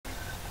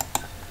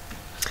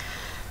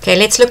Okay,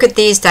 let's look at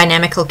these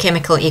dynamical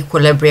chemical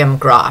equilibrium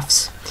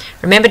graphs.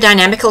 Remember,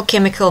 dynamic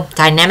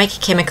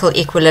chemical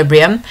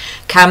equilibrium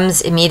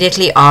comes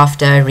immediately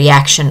after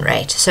reaction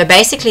rate. So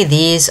basically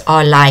these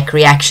are like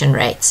reaction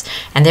rates.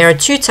 And there are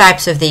two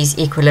types of these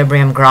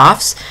equilibrium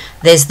graphs.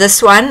 There's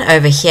this one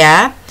over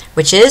here,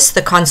 which is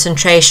the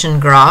concentration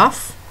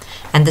graph.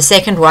 And the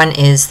second one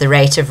is the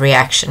rate of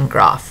reaction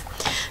graph.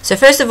 So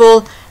first of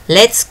all,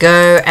 let's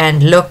go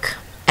and look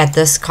at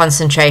this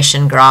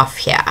concentration graph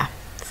here.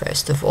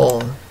 First of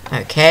all,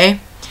 okay,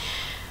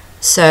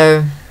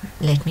 so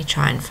let me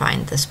try and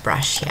find this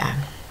brush here.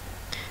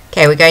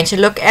 Okay, we're going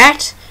to look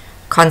at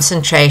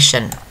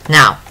concentration.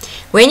 Now,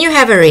 when you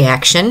have a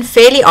reaction,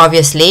 fairly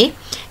obviously,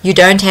 you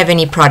don't have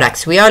any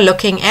products. We are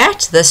looking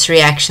at this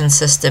reaction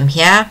system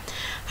here.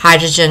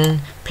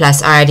 Hydrogen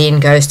plus iodine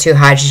goes to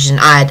hydrogen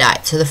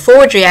iodide. So the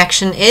forward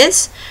reaction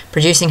is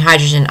producing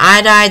hydrogen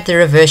iodide. The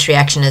reverse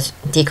reaction is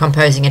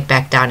decomposing it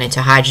back down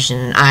into hydrogen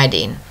and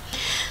iodine.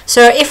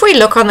 So if we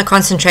look on the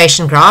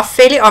concentration graph,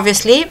 fairly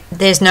obviously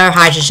there's no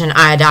hydrogen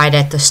iodide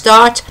at the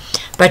start,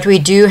 but we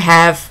do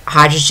have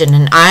hydrogen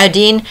and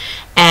iodine,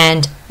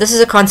 and this is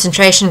a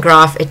concentration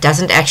graph. It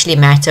doesn't actually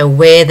matter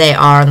where they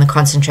are on the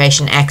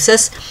concentration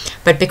axis,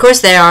 but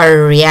because they are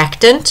a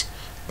reactant,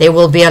 there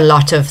will be a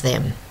lot of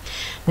them.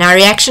 Now,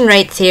 reaction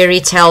rate theory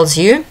tells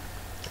you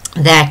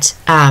that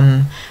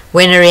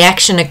when a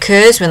reaction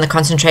occurs, when the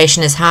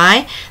concentration is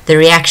high, the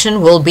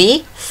reaction will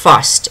be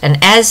fast. And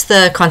as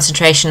the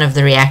concentration of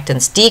the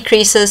reactants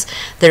decreases,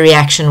 the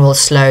reaction will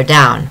slow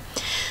down.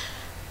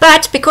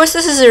 But because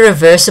this is a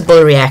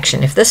reversible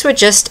reaction, if this were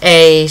just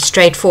a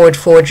straightforward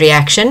forward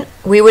reaction,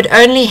 we would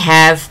only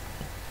have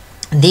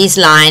these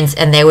lines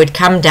and they would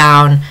come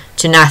down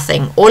to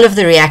nothing. All of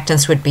the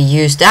reactants would be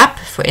used up.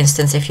 For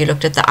instance, if you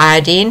looked at the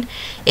iodine,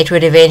 it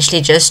would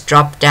eventually just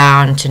drop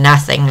down to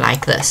nothing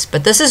like this.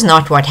 But this is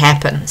not what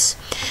happens.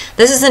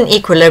 This is an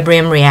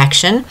equilibrium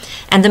reaction,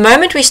 and the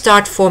moment we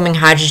start forming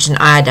hydrogen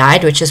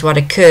iodide, which is what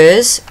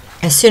occurs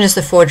as soon as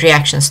the forward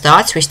reaction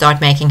starts, we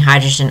start making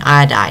hydrogen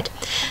iodide.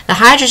 The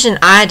hydrogen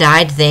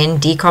iodide then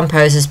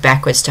decomposes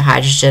backwards to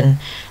hydrogen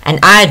and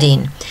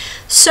iodine.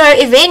 So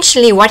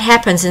eventually what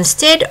happens,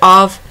 instead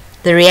of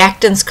the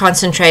reactant's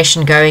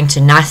concentration going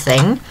to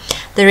nothing,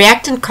 the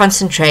reactant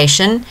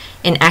concentration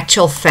in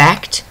actual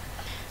fact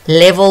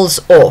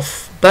levels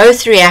off.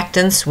 Both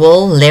reactants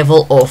will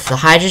level off, the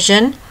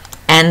hydrogen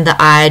and the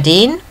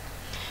iodine,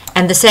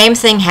 and the same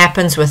thing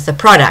happens with the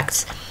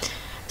products.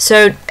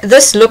 So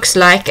this looks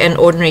like an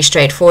ordinary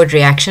straightforward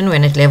reaction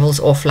when it levels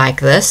off like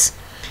this,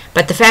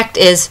 but the fact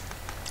is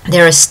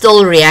there are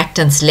still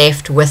reactants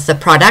left with the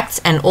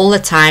products, and all the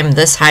time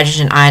this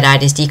hydrogen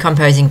iodide is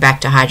decomposing back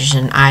to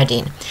hydrogen and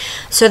iodine.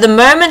 So the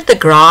moment the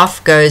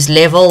graph goes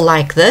level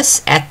like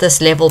this, at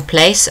this level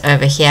place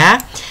over here,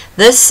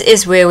 this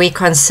is where we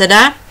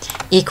consider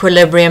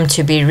equilibrium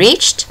to be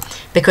reached,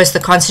 because the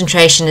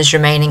concentration is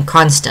remaining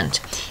constant.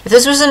 If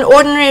this was an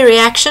ordinary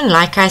reaction,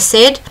 like I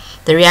said,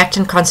 the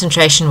reactant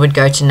concentration would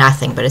go to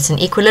nothing, but it's an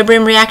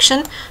equilibrium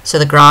reaction, so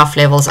the graph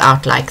levels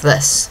out like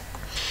this.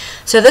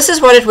 So this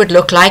is what it would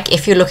look like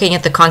if you're looking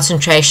at the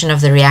concentration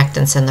of the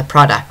reactants and the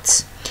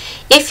products.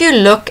 If you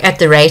look at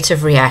the rate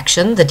of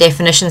reaction, the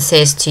definition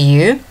says to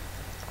you,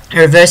 a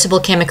reversible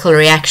chemical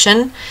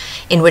reaction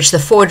in which the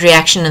forward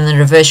reaction and the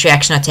reverse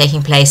reaction are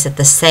taking place at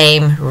the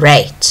same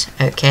rate.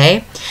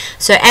 Okay,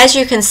 so as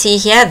you can see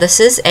here, this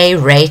is a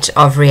rate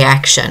of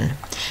reaction.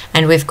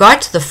 And we've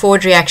got the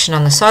forward reaction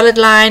on the solid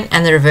line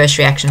and the reverse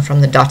reaction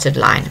from the dotted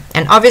line.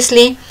 And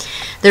obviously,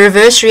 the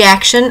reverse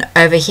reaction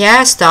over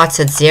here starts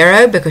at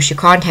 0, because you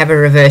can't have a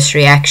reverse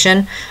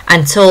reaction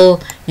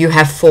until you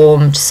have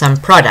formed some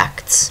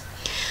products.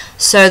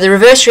 So the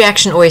reverse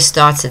reaction always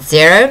starts at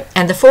 0,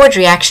 and the forward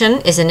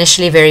reaction is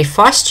initially very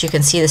fast. You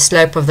can see the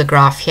slope of the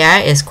graph here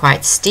is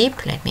quite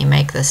steep. Let me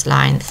make this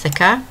line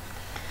thicker.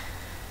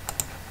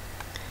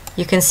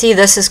 You can see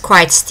this is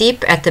quite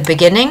steep at the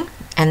beginning,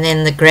 and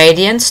then the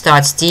gradient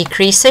starts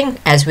decreasing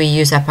as we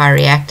use up our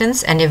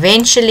reactants, and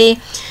eventually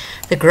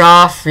the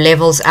graph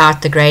levels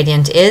out. The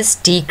gradient is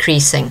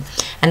decreasing,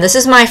 and this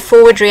is my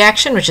forward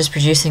reaction, which is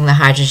producing the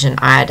hydrogen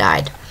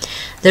iodide.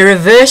 The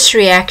reverse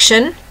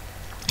reaction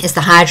is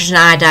the hydrogen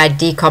iodide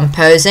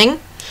decomposing.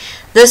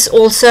 This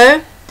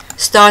also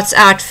starts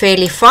out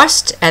fairly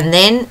fast, and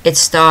then it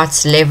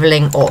starts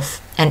leveling off.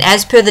 And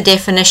as per the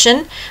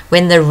definition,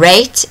 when the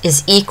rate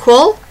is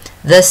equal,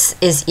 this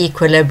is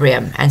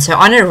equilibrium. And so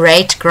on a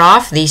rate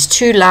graph, these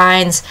two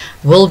lines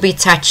will be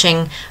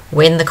touching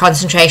when the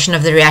concentration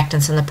of the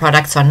reactants and the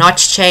products are not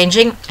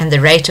changing, and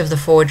the rate of the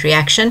forward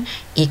reaction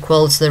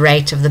equals the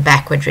rate of the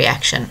backward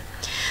reaction.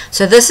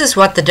 So this is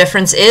what the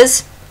difference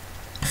is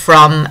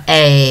from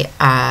a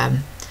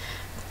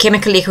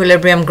chemical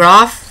equilibrium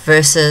graph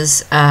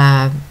versus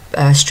a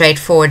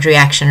straightforward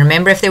reaction.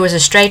 Remember, if there was a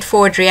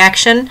straightforward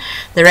reaction,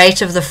 the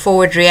rate of the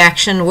forward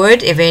reaction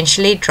would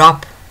eventually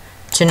drop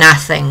to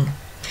nothing,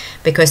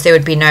 because there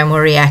would be no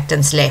more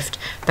reactants left.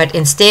 But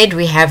instead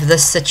we have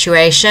this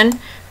situation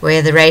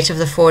where the rate of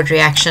the forward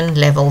reaction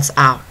levels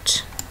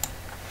out.